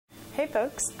Hey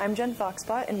folks, I'm Jen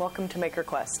Foxbot and welcome to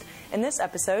MakerQuest. In this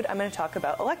episode, I'm going to talk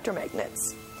about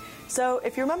electromagnets. So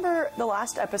if you remember the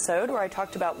last episode where I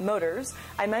talked about motors,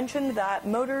 I mentioned that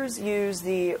motors use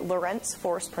the Lorentz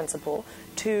force principle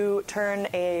to turn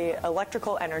an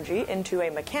electrical energy into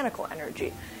a mechanical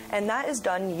energy. And that is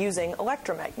done using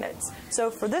electromagnets.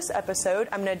 So for this episode,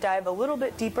 I'm going to dive a little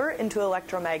bit deeper into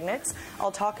electromagnets.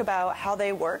 I'll talk about how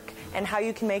they work and how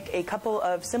you can make a couple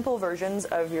of simple versions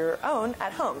of your own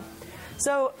at home.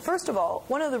 So first of all,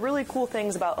 one of the really cool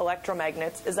things about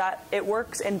electromagnets is that it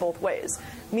works in both ways.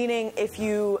 Meaning if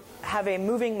you have a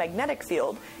moving magnetic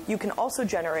field, you can also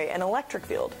generate an electric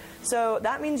field. So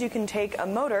that means you can take a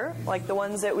motor, like the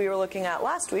ones that we were looking at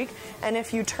last week, and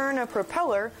if you turn a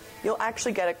propeller, you'll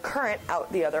actually get a current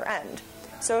out the other end.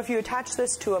 So if you attach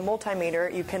this to a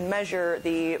multimeter, you can measure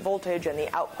the voltage and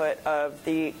the output of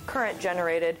the current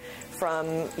generated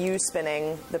from you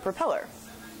spinning the propeller.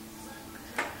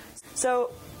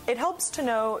 So it helps to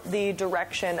know the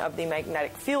direction of the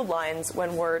magnetic field lines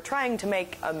when we're trying to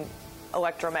make an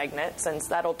electromagnet, since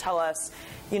that'll tell us,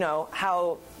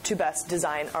 how to best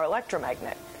design our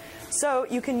electromagnet. So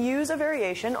you can use a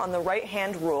variation on the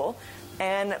right-hand rule,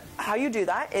 and how you do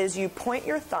that is you point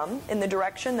your thumb in the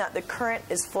direction that the current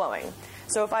is flowing.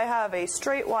 So if I have a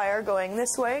straight wire going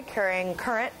this way, carrying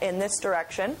current in this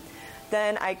direction,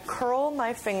 then I curl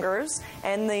my fingers,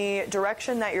 and the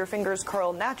direction that your fingers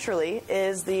curl naturally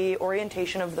is the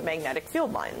orientation of the magnetic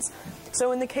field lines.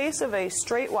 So in the case of a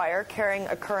straight wire carrying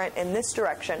a current in this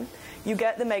direction, you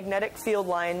get the magnetic field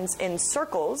lines in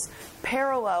circles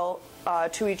parallel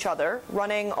to each other,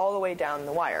 running all the way down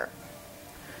the wire.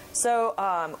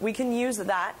 So we can use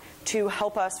that to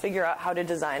help us figure out how to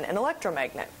design an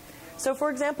electromagnet. So for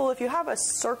example, if you have a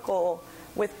circle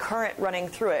with current running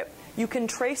through it, you can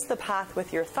trace the path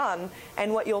with your thumb,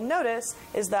 and what you'll notice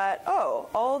is that,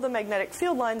 all the magnetic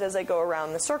field lines as they go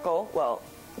around the circle, well,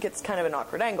 it gets kind of an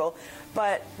awkward angle,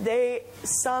 but they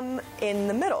sum in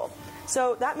the middle.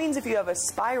 So that means if you have a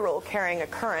spiral carrying a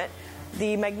current,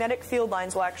 the magnetic field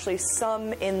lines will actually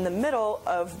sum in the middle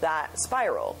of that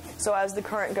spiral. So as the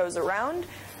current goes around,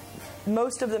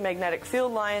 most of the magnetic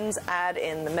field lines add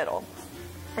in the middle.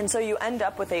 And so you end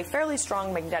up with a fairly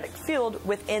strong magnetic field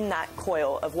within that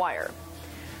coil of wire.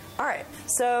 Alright,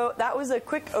 so that was a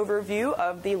quick overview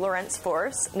of the Lorentz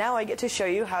force. Now I get to show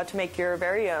you how to make your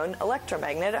very own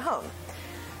electromagnet at home.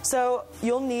 So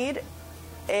you'll need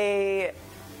a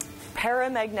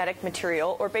paramagnetic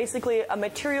material, or basically a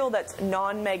material that's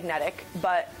non-magnetic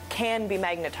but can be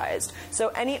magnetized. So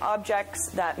any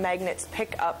objects that magnets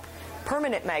pick up,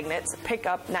 permanent magnets pick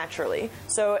up naturally.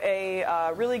 So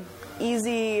a really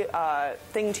easy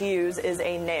thing to use is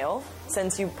a nail,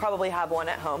 since you probably have one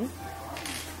at home.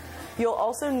 You'll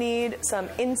also need some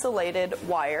insulated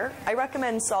wire. I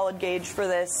recommend solid gauge for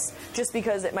this just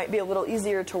because it might be a little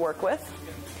easier to work with.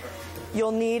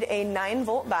 You'll need a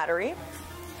 9-volt battery,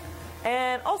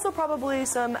 and also probably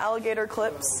some alligator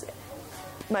clips,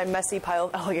 my messy pile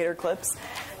of alligator clips,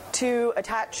 to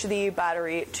attach the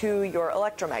battery to your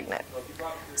electromagnet.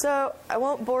 So I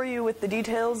won't bore you with the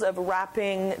details of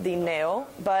wrapping the nail,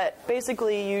 but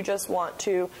basically you just want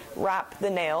to wrap the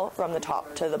nail from the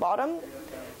top to the bottom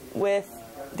with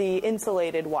the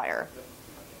insulated wire.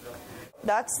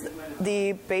 That's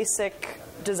the basic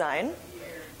design.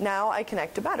 Now I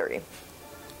connect a battery.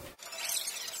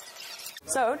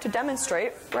 So to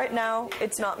demonstrate, right now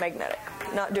it's not magnetic,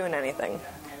 not doing anything.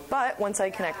 But once I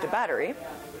connect a battery,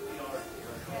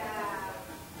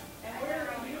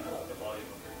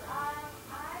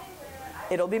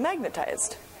 it'll be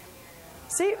magnetized.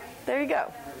 See, there you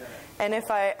go. And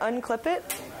if I unclip it,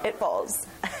 it falls.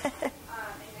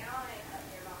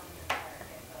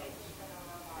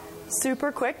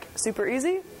 Super quick, super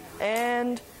easy,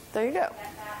 and there you go.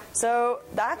 So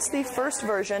that's the first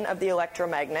version of the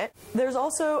electromagnet. There's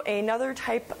also another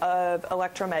type of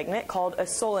electromagnet called a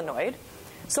solenoid.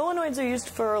 Solenoids are used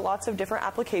for lots of different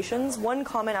applications. One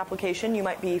common application you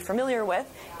might be familiar with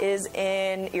is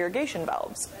in irrigation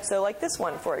valves. So like this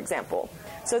one, for example.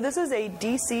 So this is a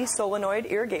DC solenoid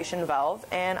irrigation valve,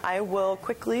 and I will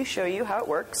quickly show you how it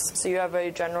works so you have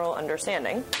a general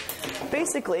understanding.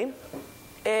 Basically,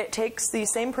 it takes the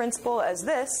same principle as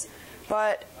this,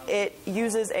 but it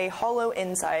uses a hollow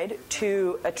inside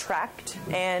to attract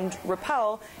and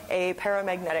repel a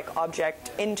paramagnetic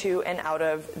object into and out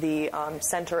of the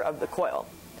center of the coil.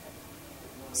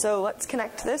 So let's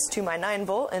connect this to my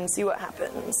 9-volt and see what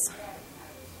happens.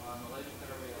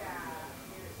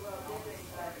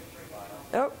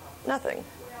 Oh, nothing.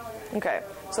 Okay,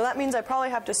 so that means I probably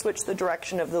have to switch the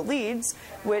direction of the leads,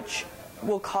 which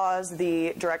will cause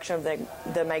the direction of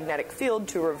the magnetic field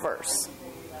to reverse.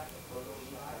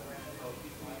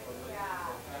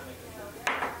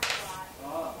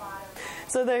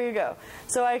 So there you go.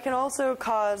 So I can also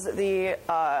cause the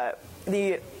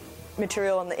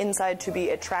material on the inside to be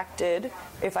attracted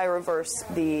if I reverse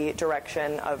the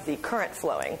direction of the current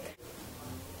flowing.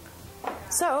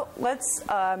 So let's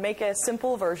make a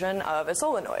simple version of a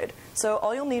solenoid. So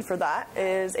all you'll need for that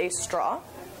is a straw,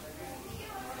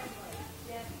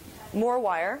 more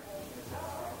wire,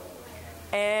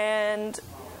 and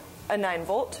a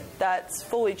 9-volt that's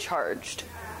fully charged.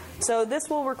 So this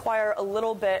will require a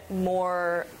little bit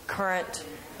more current,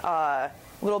 a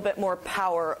little bit more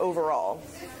power overall.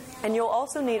 And you'll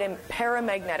also need a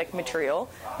paramagnetic material,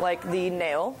 like the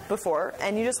nail before,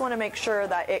 and you just want to make sure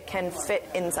that it can fit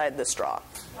inside the straw.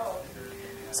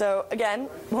 So again,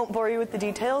 won't bore you with the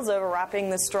details of wrapping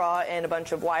the straw in a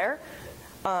bunch of wire,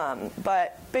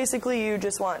 but basically you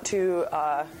just want to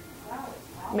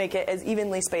make it as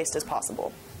evenly spaced as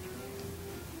possible.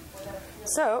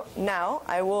 So now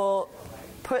I will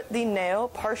put the nail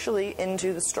partially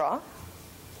into the straw.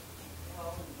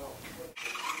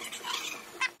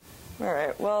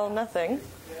 Alright, well, nothing.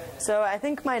 So I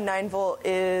think my 9-volt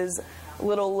is a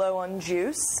little low on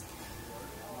juice.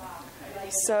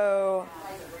 So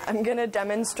I'm going to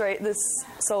demonstrate this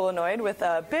solenoid with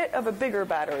a bit of a bigger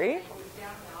battery.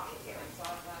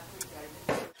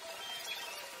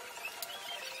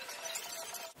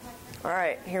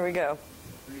 Alright, here we go.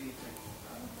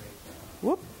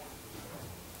 Whoop.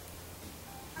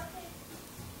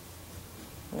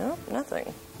 No,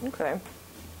 nothing. Okay.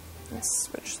 Let's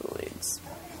switch the leads.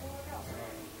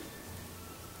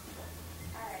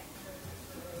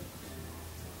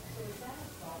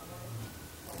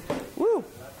 Woo!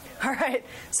 All right,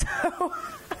 so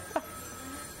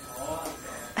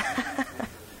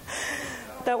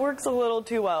that works a little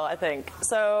too well, I think.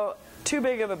 So, too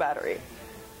big of a battery.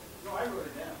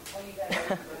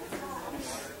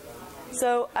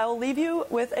 So, I'll leave you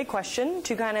with a question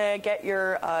to kind of get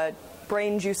your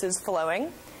brain juices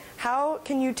flowing. How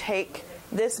can you take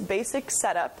this basic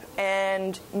setup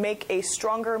and make a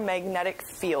stronger magnetic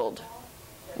field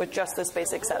with just this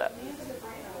basic setup?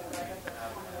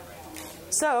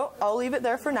 So I'll leave it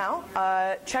there for now.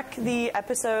 Check the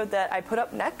episode that I put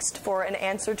up next for an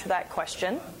answer to that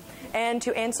question. And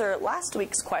to answer last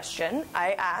week's question,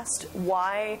 I asked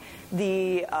why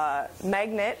the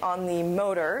magnet on the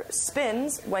motor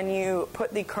spins when you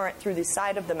put the current through the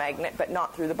side of the magnet but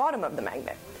not through the bottom of the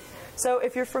magnet. So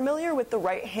if you're familiar with the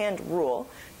right-hand rule,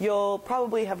 you'll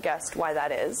probably have guessed why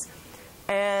that is.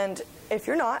 And if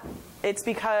you're not, it's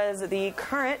because the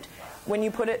current, when you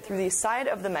put it through the side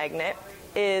of the magnet,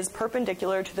 is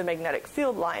perpendicular to the magnetic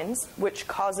field lines, which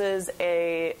causes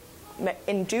a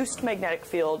induced magnetic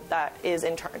field that is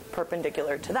in turn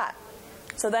perpendicular to that.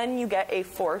 So then you get a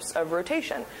force of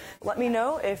rotation. Let me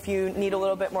know if you need a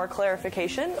little bit more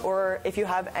clarification or if you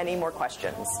have any more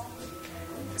questions.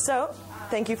 So,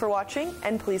 thank you for watching,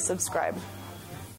 and please subscribe.